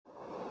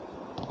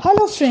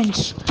Hello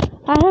friends,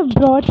 I have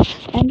brought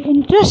an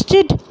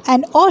interesting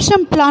and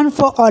awesome plan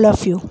for all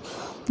of you.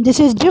 This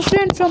is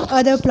different from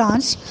other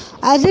plans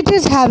as it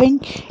is having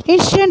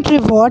instant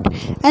reward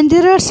and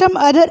there are some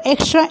other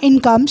extra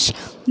incomes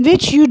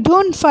which you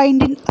don't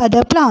find in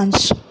other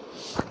plans.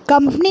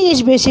 Company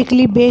is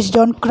basically based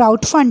on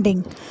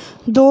crowdfunding.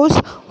 Those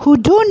who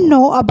don't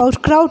know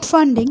about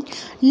crowdfunding,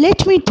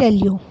 let me tell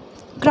you.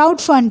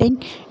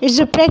 Crowdfunding is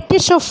the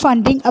practice of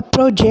funding a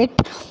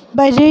project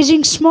by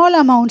raising small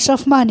amounts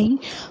of money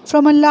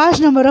from a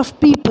large number of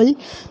people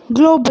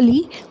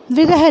globally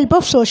with the help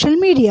of social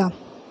media.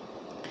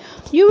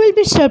 You will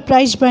be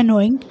surprised by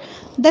knowing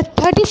that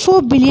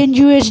 34 billion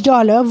US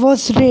dollar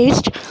was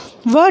raised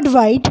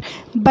worldwide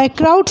by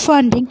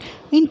crowdfunding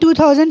in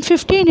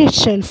 2015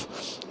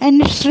 itself, and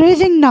it's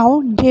raising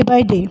now day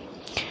by day.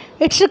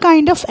 It's a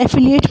kind of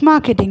affiliate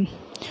marketing.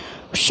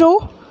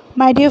 So,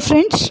 my dear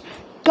friends,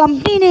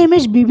 company name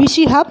is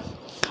BBC Hub,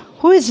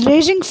 who is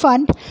raising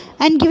fund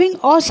and giving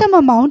awesome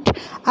amount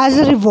as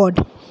a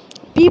reward.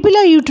 People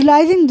are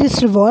utilizing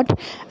this reward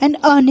and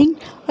earning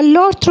a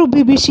lot through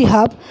BBC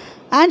Hub,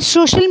 and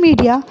social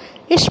media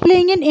is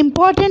playing an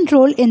important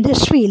role in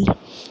this field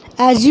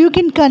as you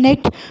can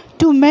connect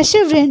to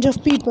massive range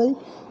of people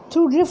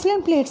through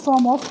different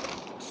platform of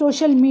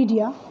social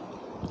media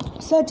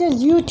such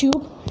as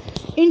YouTube,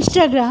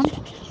 Instagram,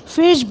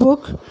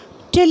 Facebook,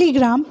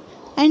 Telegram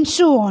and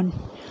so on.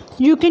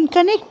 You can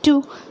connect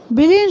to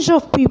billions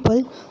of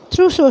people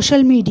through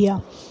social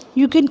media.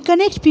 You can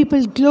connect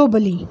people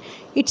globally.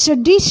 It's a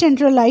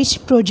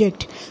decentralized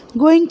project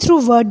going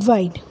through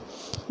worldwide.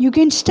 You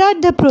can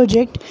start the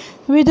project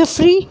with a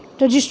free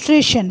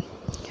registration.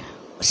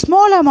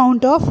 Small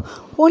amount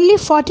of only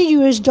 40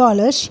 US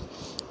dollars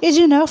is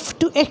enough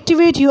to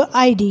activate your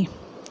ID.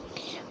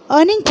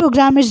 Earning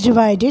program is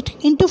divided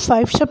into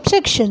 5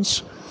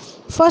 subsections.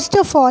 First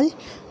of all,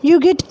 you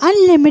get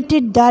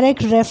unlimited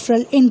direct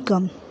referral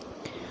income.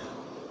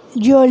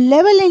 Your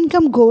level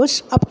income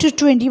goes up to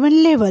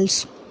 21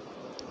 levels.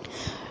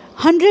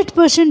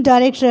 100%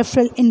 direct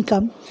referral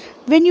income.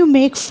 When you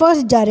make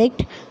first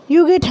direct,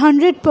 you get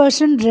 100%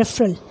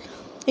 referral.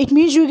 It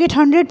means you get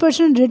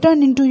 100%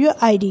 return into your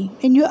ID,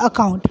 in your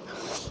account.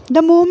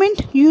 The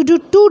moment you do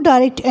 2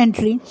 direct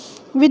entry,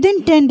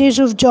 within 10 days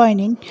of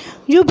joining,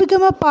 you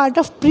become a part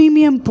of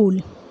premium pool.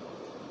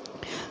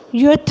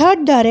 Your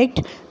third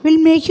direct will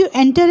make you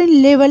enter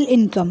in level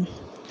income.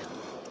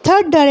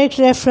 Third direct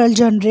referral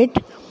generate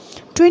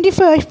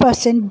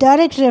 25%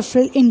 direct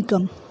referral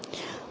income.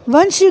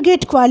 Once you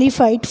get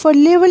qualified for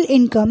level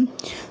income,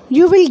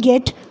 you will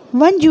get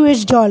 1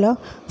 US dollar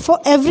for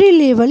every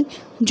level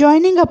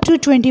joining up to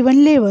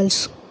 21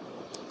 levels.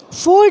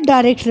 4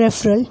 direct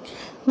referral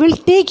will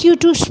take you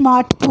to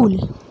smart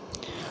pool.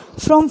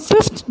 From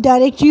 5th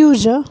direct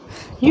user,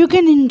 you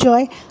can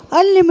enjoy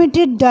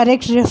unlimited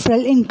direct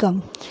referral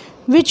income,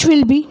 which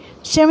will be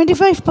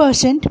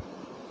 75%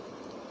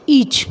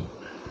 each.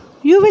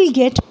 You will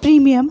get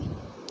premium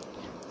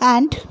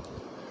and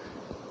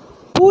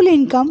pool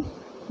income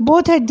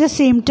both at the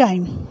same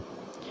time.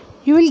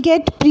 You will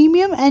get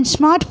premium and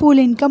smart pool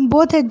income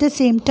both at the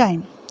same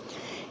time.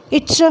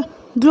 It's a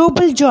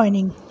global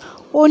joining.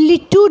 Only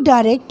 2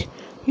 direct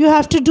you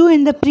have to do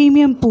in the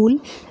premium pool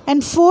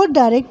and 4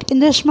 direct in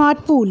the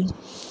smart pool.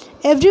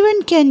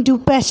 Everyone can do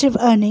passive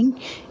earning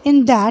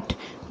in that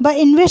by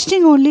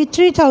investing only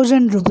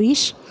 3,000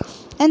 rupees,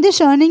 and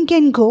this earning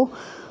can go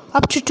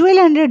up to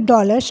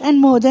 $1,200 and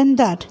more than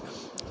that.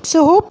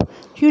 So hope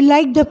you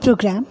like the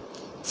program.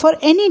 For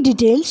any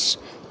details,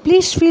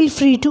 please feel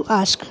free to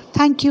ask.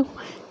 Thank you.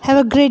 Have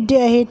a great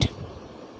day ahead.